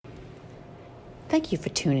Thank you for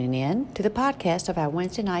tuning in to the podcast of our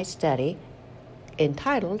Wednesday night study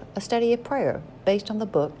entitled A Study of Prayer, based on the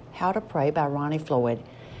book How to Pray by Ronnie Floyd.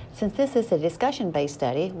 Since this is a discussion-based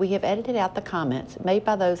study, we have edited out the comments made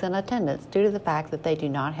by those in attendance due to the fact that they do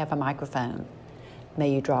not have a microphone.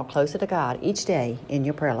 May you draw closer to God each day in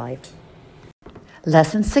your prayer life.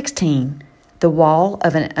 Lesson 16, The Wall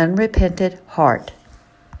of an Unrepented Heart.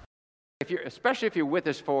 Especially if you're with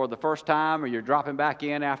us for the first time or you're dropping back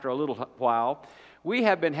in after a little while, we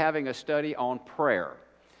have been having a study on prayer,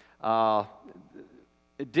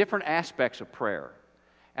 different aspects of prayer,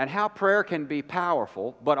 and how prayer can be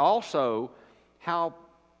powerful, but also how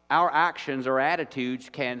our actions or attitudes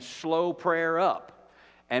can slow prayer up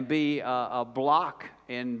and be a block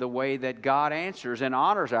in the way that God answers and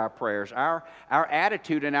honors our prayers. Our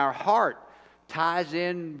attitude and our heart ties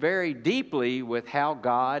in very deeply with how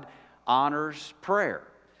God honors prayer.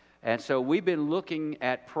 And so we've been looking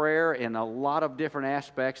at prayer in a lot of different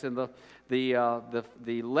aspects, and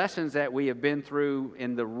the lessons that we have been through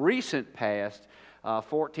in the recent past,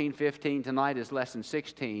 14, 15, tonight is lesson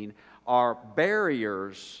 16, are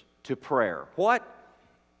barriers to prayer. What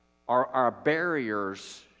are our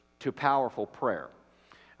barriers to powerful prayer?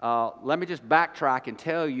 Let me just backtrack and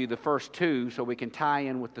tell you the first two so we can tie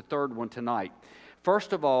in with the third one tonight.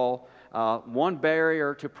 First of all, one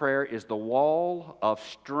barrier to prayer is the wall of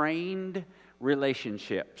strained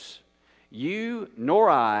relationships. You nor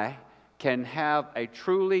I can have a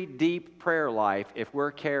truly deep prayer life if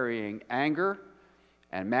we're carrying anger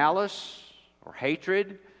and malice or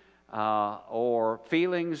hatred or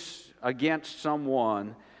feelings against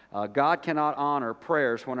someone. God cannot honor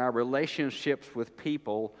prayers when our relationships with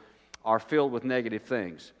people are filled with negative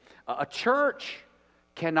things. A church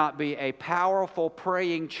cannot be a powerful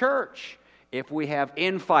praying church if we have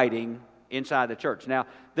infighting inside the church. Now,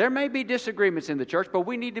 there may be disagreements in the church, but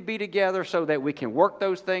we need to be together so that we can work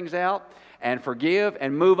those things out and forgive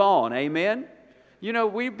and move on. Amen? You know,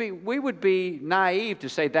 we would be naive to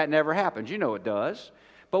say that never happens. You know it does.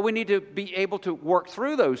 But we need to be able to work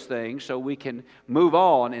through those things so we can move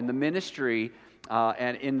on in the ministry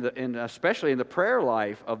and especially in the prayer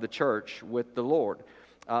life of the church with the Lord.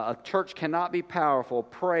 A church cannot be powerful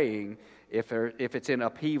praying if it's in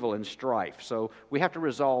upheaval and strife. So we have to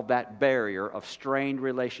resolve that barrier of strained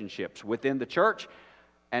relationships within the church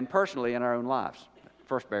and personally in our own lives.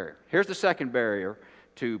 First barrier. Here's the second barrier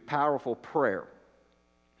to powerful prayer.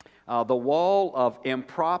 The wall of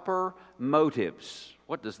improper motives.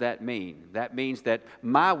 What does that mean? That means that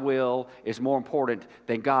my will is more important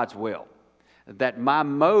than God's will. That my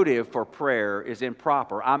motive for prayer is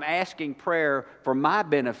improper. I'm asking prayer for my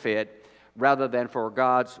benefit rather than for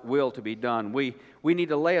God's will to be done. We need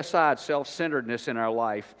to lay aside self-centeredness in our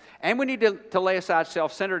life, and we need to lay aside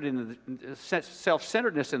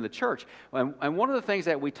self-centeredness in the church. And one of the things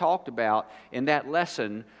that we talked about in that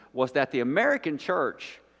lesson was that the American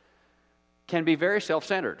church can be very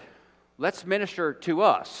self-centered. Let's minister to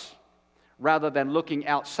us rather than looking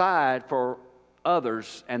outside for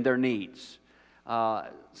others and their needs.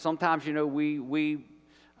 Sometimes, you know,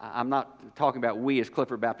 I'm not talking about we as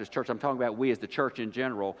Clifford Baptist Church, I'm talking about we as the church in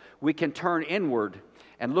general. We can turn inward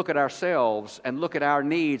and look at ourselves and look at our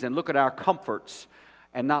needs and look at our comforts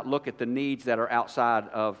and not look at the needs that are outside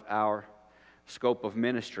of our scope of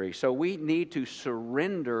ministry. So we need to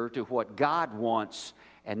surrender to what God wants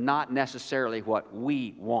and not necessarily what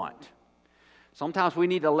we want. Sometimes we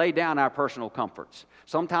need to lay down our personal comforts.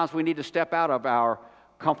 Sometimes we need to step out of our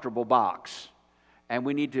comfortable box. And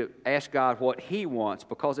we need to ask God what He wants,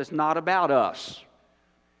 because it's not about us.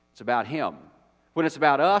 It's about Him. When it's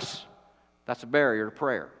about us, that's a barrier to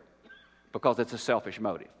prayer, because it's a selfish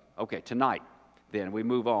motive. Okay, tonight, then, we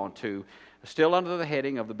move on to, still under the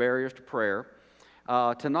heading of the barriers to prayer.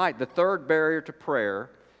 Tonight, the third barrier to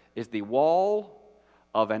prayer is the wall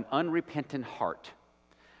of an unrepentant heart.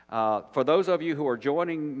 For those of you who are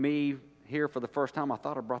joining me here for the first time, I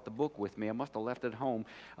thought I brought the book with me. I must have left it at home.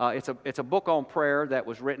 It's a book on prayer that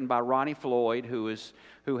was written by Ronnie Floyd, who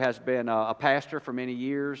has been a pastor for many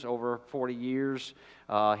years, over 40 years.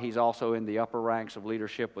 He's also in the upper ranks of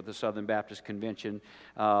leadership with the Southern Baptist Convention.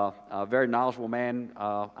 A very knowledgeable man.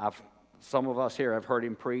 Some of us here have heard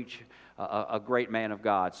him preach. A great man of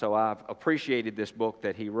God. So I've appreciated this book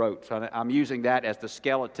that he wrote. So I'm using that as the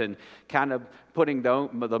skeleton, kind of putting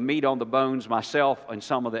the meat on the bones myself in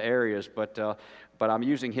some of the areas, but I'm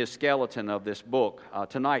using his skeleton of this book.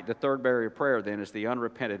 Tonight, the third barrier of prayer, then, is the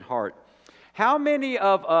unrepentant heart. How many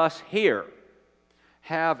of us here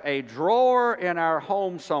have a drawer in our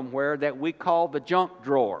home somewhere that we call the junk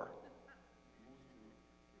drawer?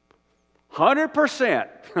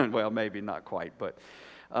 100%. Well, maybe not quite, but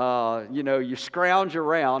You scrounge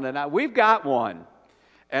around, and we've got one.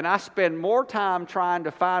 And I spend more time trying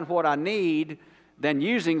to find what I need than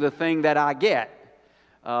using the thing that I get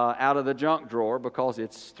out of the junk drawer, because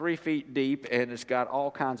it's 3 feet deep and it's got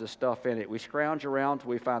all kinds of stuff in it. We scrounge around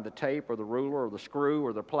till we find the tape or the ruler or the screw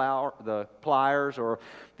or the pliers or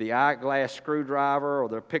the eyeglass screwdriver or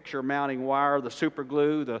the picture mounting wire, the super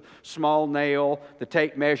glue, the small nail, the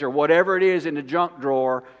tape measure, whatever it is in the junk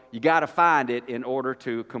drawer. You got to find it in order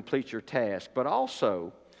to complete your task. But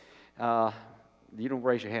also, you don't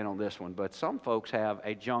raise your hand on this one, but some folks have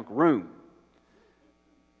a junk room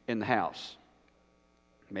in the house.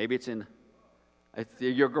 Maybe it's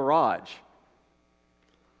your garage.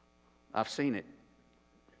 I've seen it.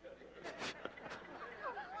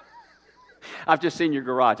 I've just seen your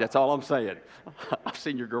garage. That's all I'm saying. I've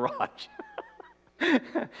seen your garage.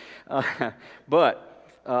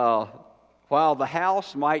 But while the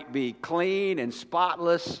house might be clean and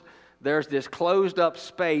spotless, there's this closed up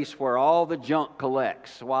space where all the junk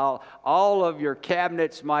collects. While all of your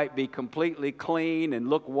cabinets might be completely clean and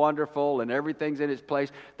look wonderful and everything's in its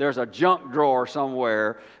place, there's a junk drawer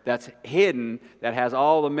somewhere that's hidden that has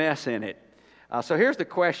all the mess in it. So here's the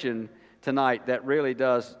question tonight that really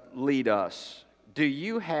does lead us. Do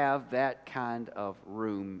you have that kind of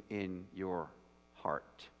room in your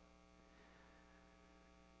heart?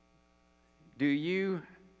 Do you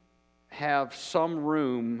have some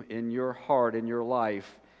room in your heart, in your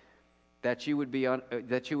life, that you would be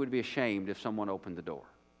ashamed if someone opened the door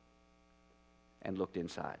and looked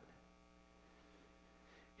inside?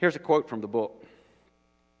 Here's a quote from the book.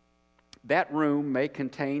 That room may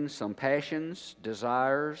contain some passions,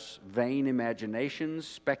 desires, vain imaginations,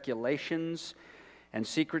 speculations, and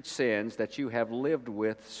secret sins that you have lived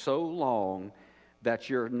with so long that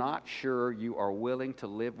you're not sure you are willing to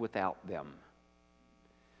live without them.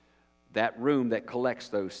 That room that collects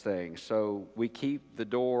those things. So we keep the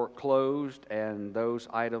door closed and those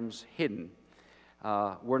items hidden.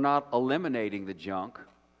 We're not eliminating the junk.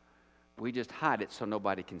 We just hide it so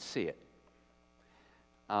nobody can see it.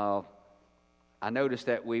 I noticed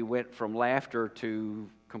that we went from laughter to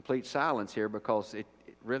complete silence here because it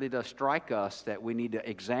really does strike us that we need to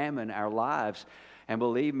examine our lives. And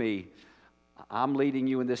believe me, I'm leading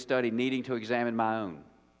you in this study needing to examine my own.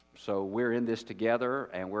 So we're in this together,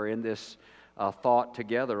 and we're in this thought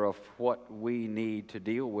together of what we need to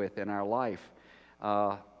deal with in our life.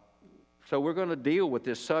 So we're going to deal with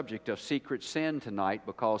this subject of secret sin tonight,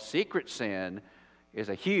 because secret sin is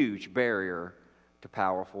a huge barrier to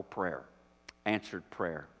powerful prayer, answered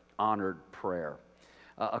prayer, honored prayer.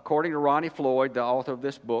 According to Ronnie Floyd, the author of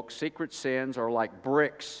this book, secret sins are like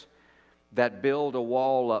bricks that build a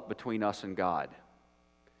wall up between us and God.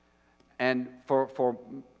 And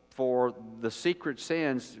for the secret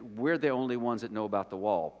sins, we're the only ones that know about the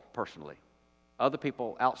wall, personally. Other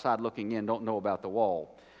people outside looking in don't know about the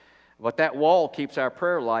wall. But that wall keeps our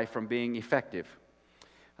prayer life from being effective.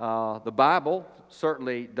 The Bible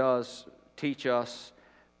certainly does teach us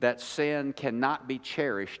that sin cannot be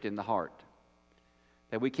cherished in the heart.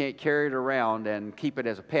 That we can't carry it around and keep it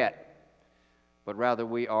as a pet, but rather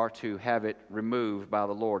we are to have it removed by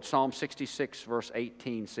the Lord. Psalm 66 verse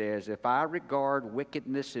 18 says, "If I regard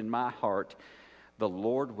wickedness in my heart, the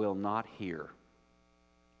Lord will not hear."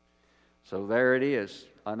 So there it is,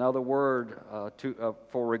 another word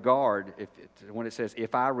for regard. When it says,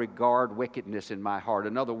 "If I regard wickedness in my heart,"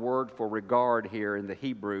 another word for regard here in the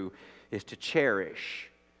Hebrew is to cherish.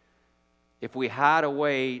 If we hide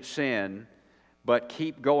away sin but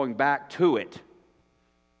keep going back to it,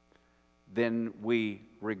 then we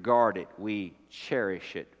regard it, we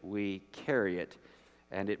cherish it, we carry it,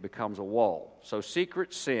 and it becomes a wall. So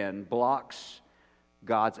secret sin blocks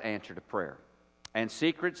God's answer to prayer. And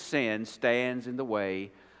secret sin stands in the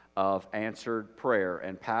way of answered prayer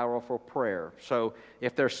and powerful prayer. So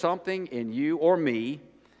if there's something in you or me,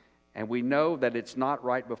 and we know that it's not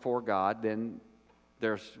right before God, then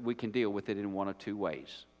we can deal with it in one of two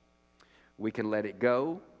ways. We can let it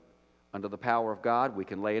go under the power of God. We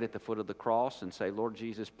can lay it at the foot of the cross and say, "Lord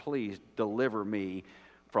Jesus, please deliver me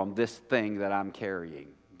from this thing that I'm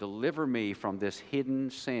carrying. Deliver me from this hidden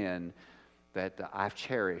sin that I've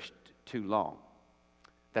cherished too long."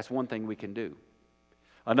 That's one thing we can do.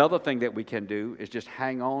 Another thing that we can do is just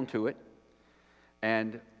hang on to it.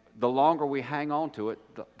 And the longer we hang on to it,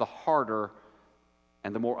 the harder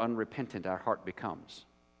and the more unrepentant our heart becomes.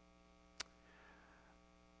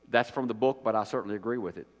 That's from the book, but I certainly agree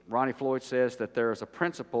with it. Ronnie Floyd says that there is a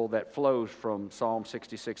principle that flows from Psalm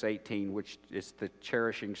 66:18, which is the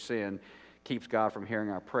cherishing sin keeps God from hearing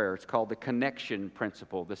our prayer. It's called the connection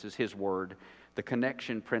principle. This is his word, the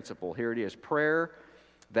connection principle. Here it is. Prayer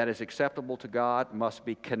that is acceptable to God must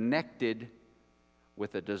be connected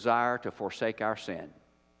with a desire to forsake our sin.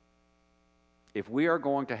 If we are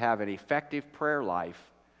going to have an effective prayer life,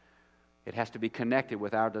 it has to be connected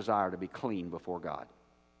with our desire to be clean before God.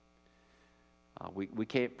 We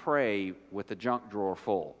can't pray with the junk drawer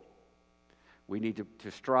full. We need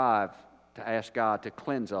to strive to ask God to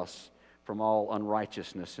cleanse us from all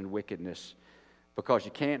unrighteousness and wickedness, because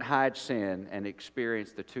you can't hide sin and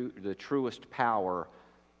experience the truest power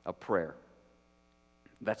of prayer.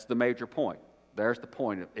 That's the major point. There's the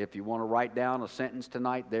point. If you want to write down a sentence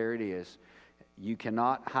tonight, there it is. You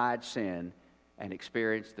cannot hide sin and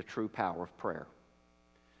experience the true power of prayer,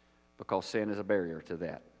 because sin is a barrier to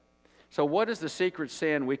that. So what is the secret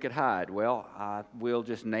sin we could hide? Well, I will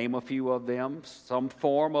just name a few of them. Some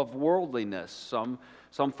form of worldliness,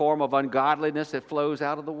 some form of ungodliness that flows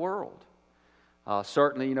out of the world.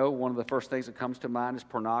 Certainly, one of the first things that comes to mind is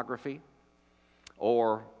pornography,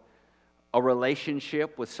 or a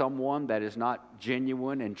relationship with someone that is not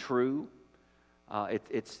genuine and true.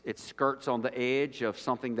 It skirts on the edge of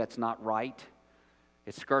something that's not right.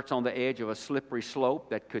 It skirts on the edge of a slippery slope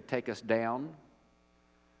that could take us down.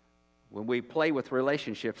 When we play with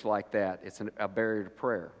relationships like that, it's a barrier to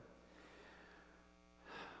prayer.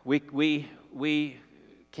 We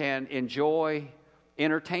can enjoy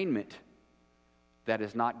entertainment that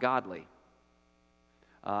is not godly.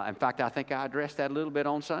 In fact, I think I addressed that a little bit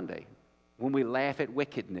on Sunday. When we laugh at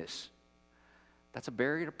wickedness, that's a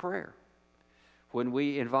barrier to prayer. When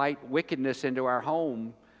we invite wickedness into our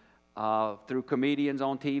home through comedians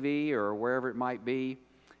on TV or wherever it might be,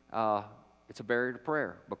 it's a barrier to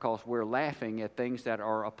prayer, because we're laughing at things that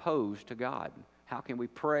are opposed to God. How can we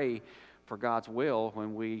pray for God's will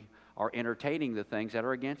when we are entertaining the things that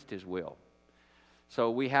are against His will?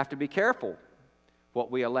 So we have to be careful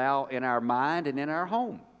what we allow in our mind and in our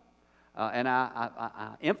home. And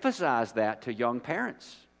I emphasize that to young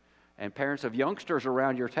parents and parents of youngsters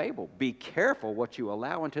around your table. Be careful what you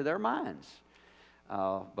allow into their minds,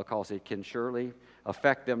 because it can surely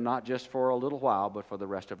affect them not just for a little while, but for the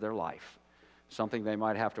rest of their life. Something they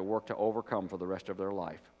might have to work to overcome for the rest of their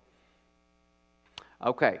life.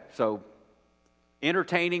 Okay, so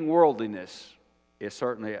entertaining worldliness is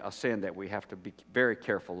certainly a sin that we have to be very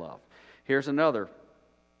careful of. Here's another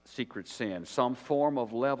secret sin: some form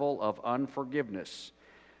of level of unforgiveness.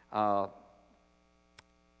 Of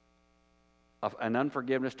an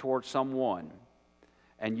unforgiveness towards someone,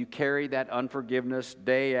 and you carry that unforgiveness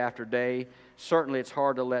day after day. Certainly it's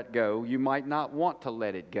hard to let go. You might not want to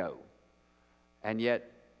let it go. And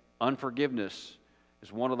yet, unforgiveness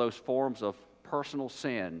is one of those forms of personal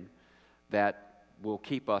sin that will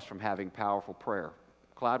keep us from having powerful prayer.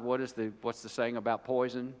 Clyde, what's the saying about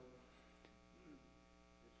poison?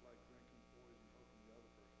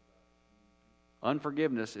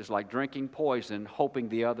 Unforgiveness is like drinking poison, hoping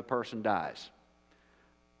the other person dies.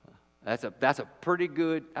 That's a pretty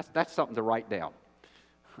good. That's something to write down.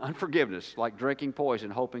 Unforgiveness, like drinking poison,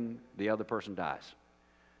 hoping the other person dies.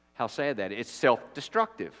 How sad that is. It's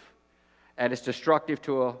self-destructive, and it's destructive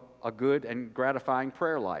to a good and gratifying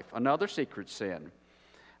prayer life. Another secret sin: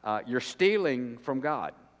 you're stealing from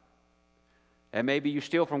God, and maybe you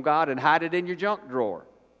steal from God and hide it in your junk drawer.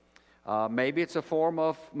 Maybe it's a form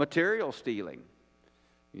of material stealing.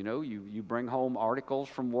 You bring home articles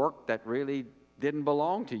from work that really didn't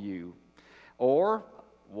belong to you. Or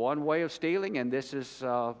one way of stealing, and this is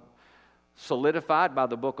solidified by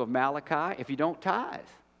the book of Malachi, if you don't tithe.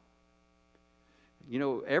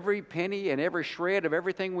 Every penny and every shred of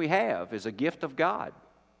everything we have is a gift of God.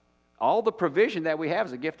 All the provision that we have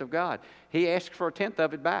is a gift of God. He asks for 1/10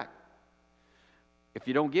 of it back. If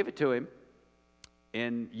you don't give it to Him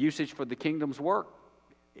in usage for the kingdom's work,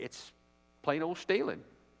 it's plain old stealing.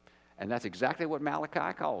 And that's exactly what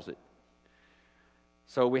Malachi calls it.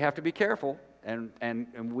 So we have to be careful, and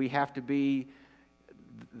we have to be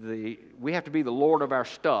the Lord of our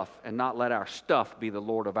stuff, and not let our stuff be the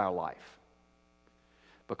Lord of our life,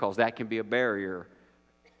 because that can be a barrier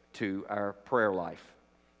to our prayer life.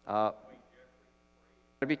 To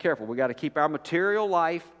be careful. We got to keep our material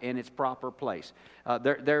life in its proper place.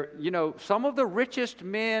 Some of the richest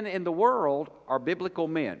men in the world are biblical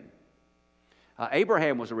men.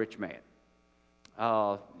 Abraham was a rich man.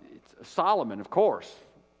 Solomon, of course,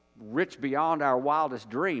 rich beyond our wildest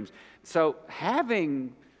dreams. So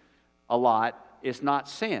having a lot is not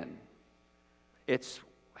sin. It's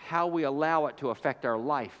how we allow it to affect our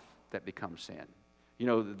life that becomes sin.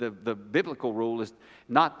 The biblical rule is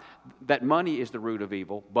not that money is the root of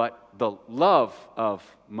evil, but the love of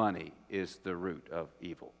money is the root of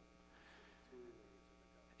evil.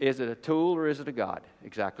 Is it a tool or is it a God?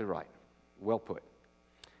 Exactly right. Well put.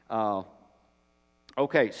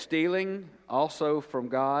 Okay, stealing also from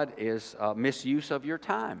God is misuse of your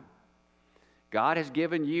time. God has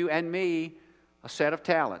given you and me a set of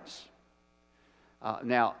talents.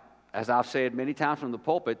 Now, as I've said many times from the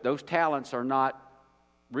pulpit, those talents are not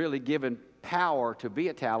really given power to be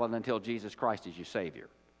a talent until Jesus Christ is your Savior.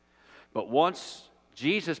 But once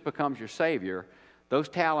Jesus becomes your Savior, those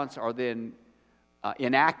talents are then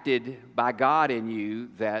enacted by God in you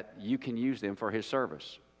that you can use them for His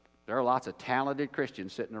service. There are lots of talented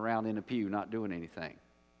Christians sitting around in a pew not doing anything,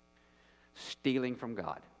 stealing from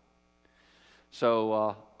God.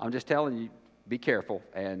 So I'm just telling you, be careful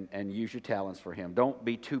and use your talents for Him. Don't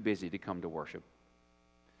be too busy to come to worship.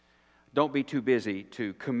 Don't be too busy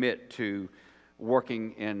to commit to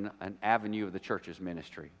working in an avenue of the church's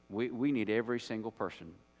ministry. We need every single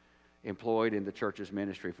person employed in the church's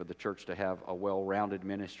ministry for the church to have a well-rounded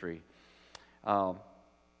ministry.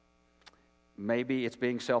 Maybe it's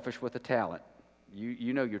being selfish with a talent.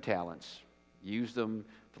 You know your talents. Use them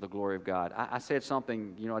for the glory of God. I said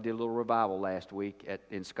something, I did a little revival last week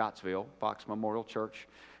in Scottsville, Fox Memorial Church,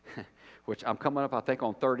 which I'm coming up, I think,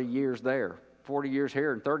 on 30 years there. 40 years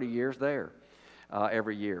here and 30 years there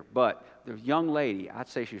every year. But the young lady, I'd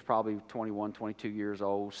say she was probably 21, 22 years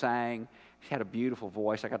old, sang. She had a beautiful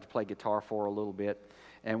voice. I got to play guitar for her a little bit.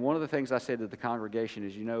 And one of the things I said to the congregation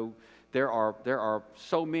is, there are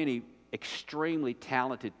so many extremely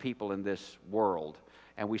talented people in this world.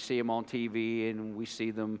 And we see them on TV and we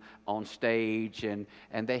see them on stage, and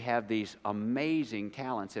they have these amazing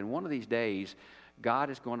talents. And one of these days,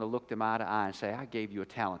 God is going to look them eye to eye and say, I gave you a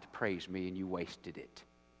talent to praise me and you wasted it.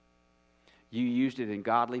 You used it in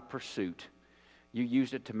godly pursuit. You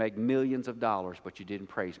used it to make millions of dollars, but you didn't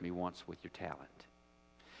praise me once with your talent.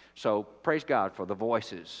 So praise God for the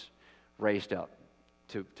voices raised up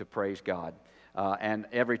to praise God and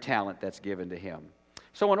every talent that's given to Him.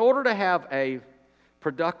 So in order to have a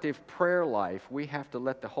productive prayer life, we have to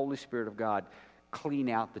let the Holy Spirit of God clean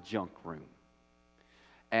out the junk room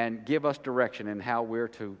and give us direction in how we're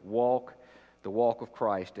to walk the walk of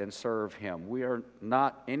Christ and serve Him. We are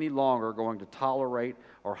not any longer going to tolerate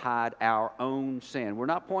or hide our own sin. We're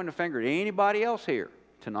not pointing a finger at anybody else here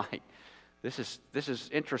tonight. This is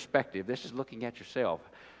introspective. This is looking at yourself,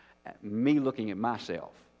 me looking at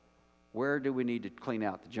myself. Where do we need to clean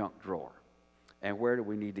out the junk drawer? And where do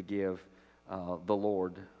we need to give the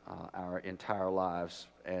Lord our entire lives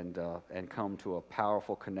and come to a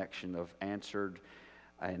powerful connection of answered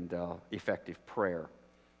and effective prayer?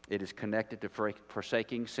 It is connected to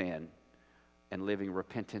forsaking sin and living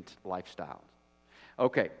repentant lifestyles.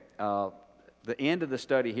 Okay, the end of the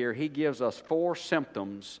study here, he gives us 4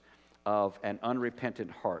 symptoms of an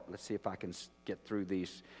unrepentant heart. Let's see if I can get through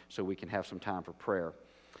these so we can have some time for prayer.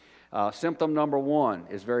 Symptom number 1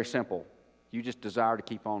 is very simple. You just desire to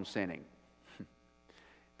keep on sinning.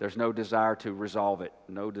 There's no desire to resolve it,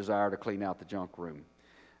 no desire to clean out the junk room.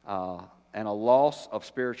 And a loss of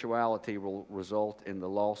spirituality will result in the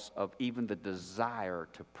loss of even the desire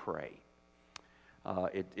to pray.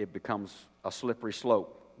 It becomes a slippery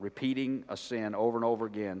slope. Repeating a sin over and over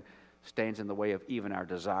again stands in the way of even our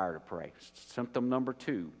desire to pray. Symptom number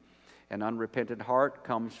 2, an unrepentant heart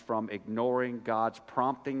comes from ignoring God's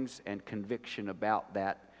promptings and conviction about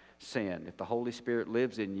that sin. If the Holy Spirit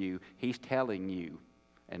lives in you, He's telling you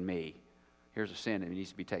and me, here's a sin that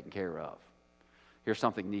needs to be taken care of. Here's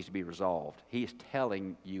something that needs to be resolved. He is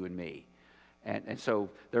telling you and me. And so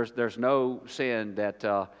there's no sin that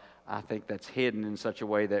I think that's hidden in such a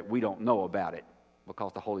way that we don't know about it,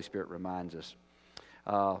 because the Holy Spirit reminds us.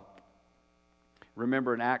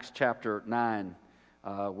 Remember in Acts chapter 9,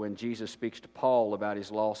 when Jesus speaks to Paul about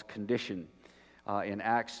his lost condition, in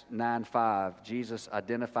Acts 9:5, Jesus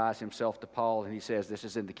identifies Himself to Paul, and He says, this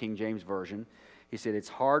is in the King James Version, He said, it's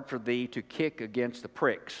hard for thee to kick against the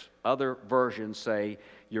pricks. Other versions say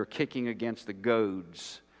you're kicking against the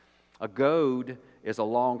goads. A goad is a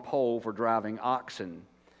long pole for driving oxen.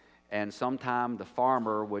 And sometime the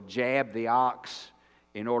farmer would jab the ox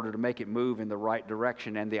in order to make it move in the right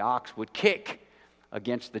direction, and the ox would kick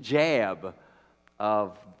against the jab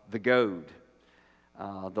of the goad.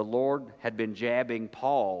 The Lord had been jabbing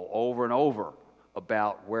Paul over and over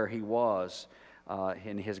about where he was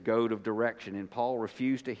in his goad of direction, and Paul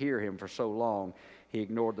refused to hear him for so long. He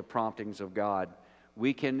ignored the promptings of God.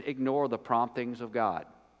 We can ignore the promptings of God.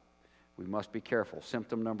 We must be careful.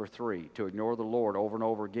 Symptom number 3, to ignore the Lord over and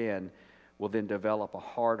over again will then develop a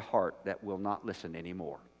hard heart that will not listen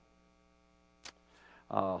anymore.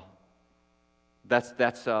 That's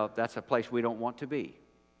a place we don't want to be.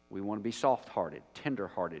 We want to be soft-hearted,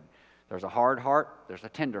 tender-hearted. There's a hard heart, there's a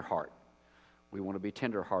tender heart. We want to be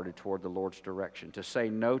tenderhearted toward the Lord's direction. To say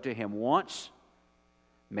no to Him once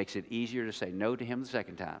makes it easier to say no to Him the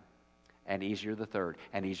second time, and easier the third,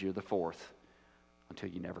 and easier the fourth, until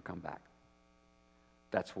you never come back.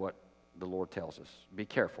 That's what the Lord tells us. Be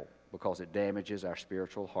careful, because it damages our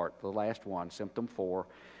spiritual heart. The last one, symptom 4,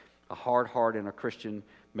 a hard heart in a Christian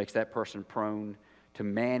makes that person prone to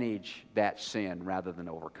manage that sin rather than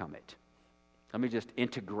overcome it. Let me just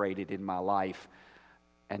integrate it in my life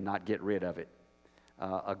and not get rid of it.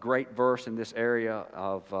 A great verse in this area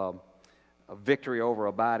of victory over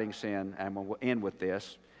abiding sin, and we'll end with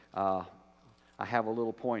this. I have a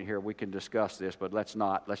little point here. We can discuss this, but let's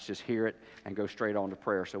not. Let's just hear it and go straight on to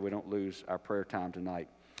prayer so we don't lose our prayer time tonight.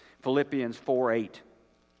 Philippians 4:8.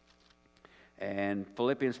 And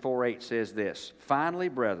Philippians 4:8 says this: Finally,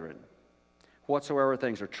 brethren, whatsoever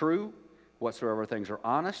things are true, whatsoever things are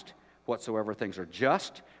honest, whatsoever things are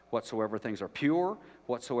just, whatsoever things are pure,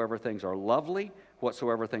 whatsoever things are lovely,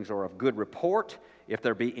 whatsoever things are of good report, if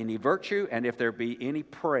there be any virtue and if there be any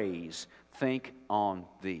praise, think on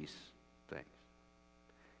these things.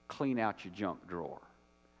 Clean out your junk drawer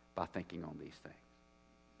by thinking on these things.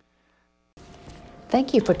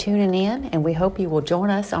 Thank you for tuning in, and we hope you will join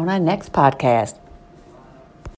us on our next podcast.